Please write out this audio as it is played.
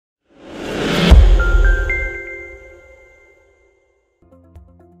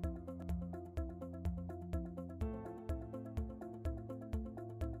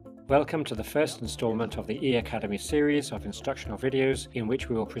Welcome to the first installment of the eAcademy series of instructional videos in which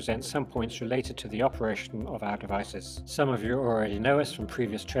we will present some points related to the operation of our devices. Some of you already know us from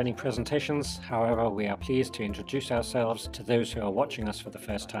previous training presentations, however we are pleased to introduce ourselves to those who are watching us for the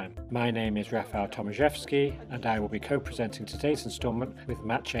first time. My name is Rafał Tomaszewski and I will be co-presenting today's installment with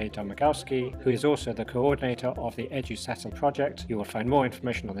Maciej Domagowski, who is also the coordinator of the SATEL project. You will find more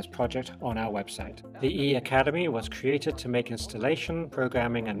information on this project on our website. The eAcademy was created to make installation,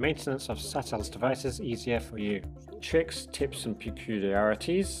 programming and maintenance of SATEL's devices easier for you. Tricks, tips and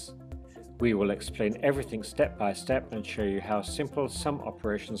peculiarities. We will explain everything step by step and show you how simple some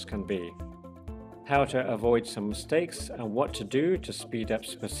operations can be. How to avoid some mistakes and what to do to speed up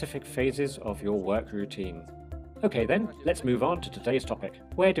specific phases of your work routine. Okay then, let's move on to today's topic.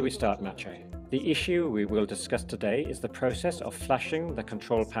 Where do we start, Maciej? The issue we will discuss today is the process of flashing the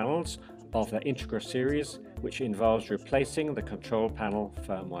control panels of the INTEGRA series, which involves replacing the control panel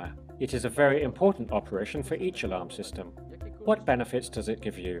firmware. It is a very important operation for each alarm system. What benefits does it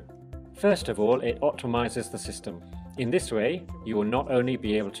give you? First of all, it optimizes the system. In this way, you will not only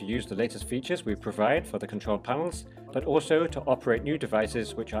be able to use the latest features we provide for the control panels, but also to operate new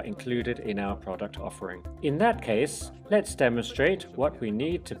devices which are included in our product offering. In that case, let's demonstrate what we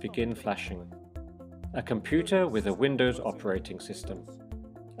need to begin flashing. A computer with a Windows operating system.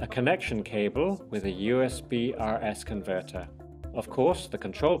 A connection cable with a USB RS converter. Of course, the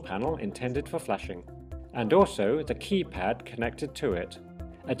control panel intended for flashing. And also the keypad connected to it.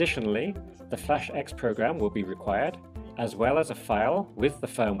 Additionally, the FlashX program will be required, as well as a file with the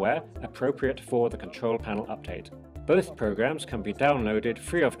firmware appropriate for the control panel update. Both programs can be downloaded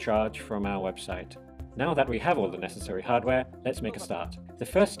free of charge from our website. Now that we have all the necessary hardware, let's make a start. The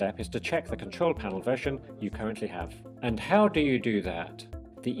first step is to check the control panel version you currently have. And how do you do that?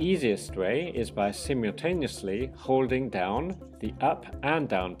 The easiest way is by simultaneously holding down the up and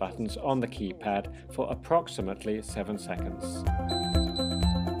down buttons on the keypad for approximately 7 seconds.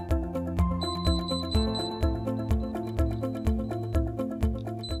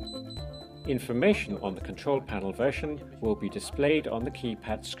 Information on the control panel version will be displayed on the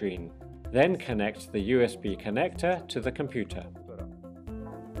keypad screen. Then connect the USB connector to the computer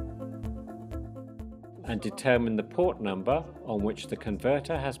and determine the port number on which the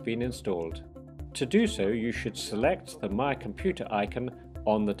converter has been installed. To do so, you should select the My Computer icon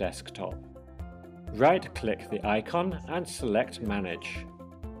on the desktop. Right-click the icon and select Manage.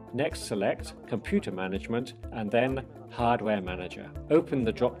 Next select Computer Management and then Hardware Manager. Open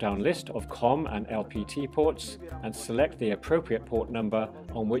the drop-down list of COM and LPT ports and select the appropriate port number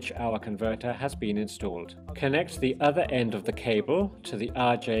on which our converter has been installed. Connect the other end of the cable to the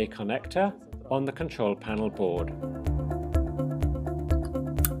RJ connector on the control panel board.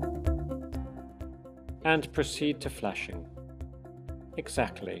 And proceed to flashing.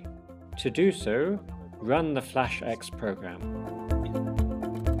 Exactly. To do so, run the FlashX program.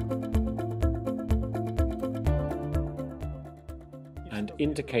 And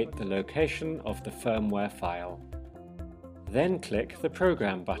indicate the location of the firmware file. Then click the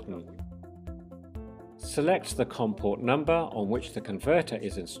Program button. Select the COM port number on which the converter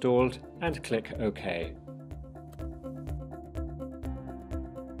is installed and click OK.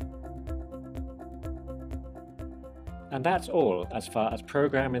 And that's all as far as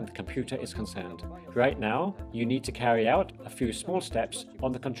programming the computer is concerned. Right now, you need to carry out a few small steps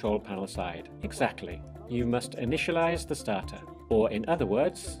on the control panel side. Exactly. You must initialize the starter, or in other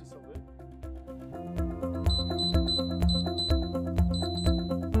words,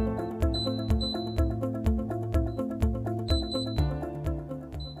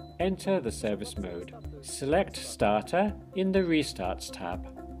 enter the service mode. Select Starter in the Restarts tab.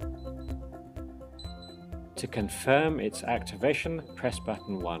 To confirm its activation, press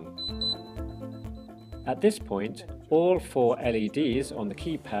button 1. At this point, all 4 LEDs on the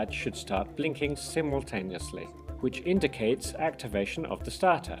keypad should start blinking simultaneously, which indicates activation of the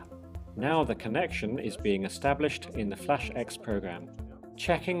starter. Now the connection is being established in the FlashX program.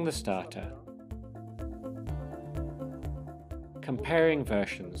 Checking the starter. Comparing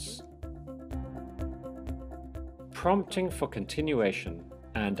versions. Prompting for continuation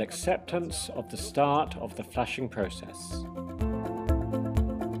and acceptance of the start of the flashing process.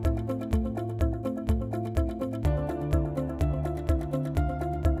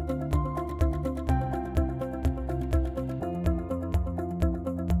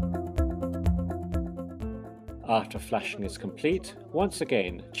 After flashing is complete, once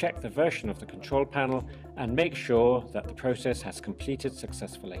again check the version of the control panel and make sure that the process has completed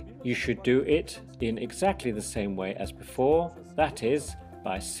successfully. You should do it in exactly the same way as before, that is,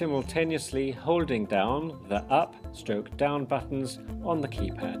 by simultaneously holding down the up/down buttons on the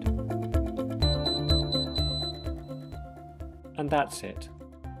keypad. And that's it.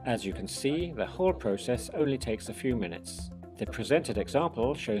 As you can see, the whole process only takes a few minutes. The presented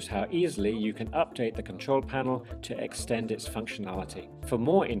example shows how easily you can update the control panel to extend its functionality. For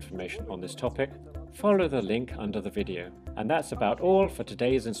more information on this topic, follow the link under the video. And that's about all for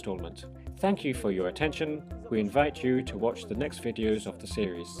today's installment. Thank you for your attention. We invite you to watch the next videos of the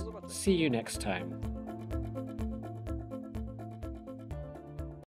series. See you next time.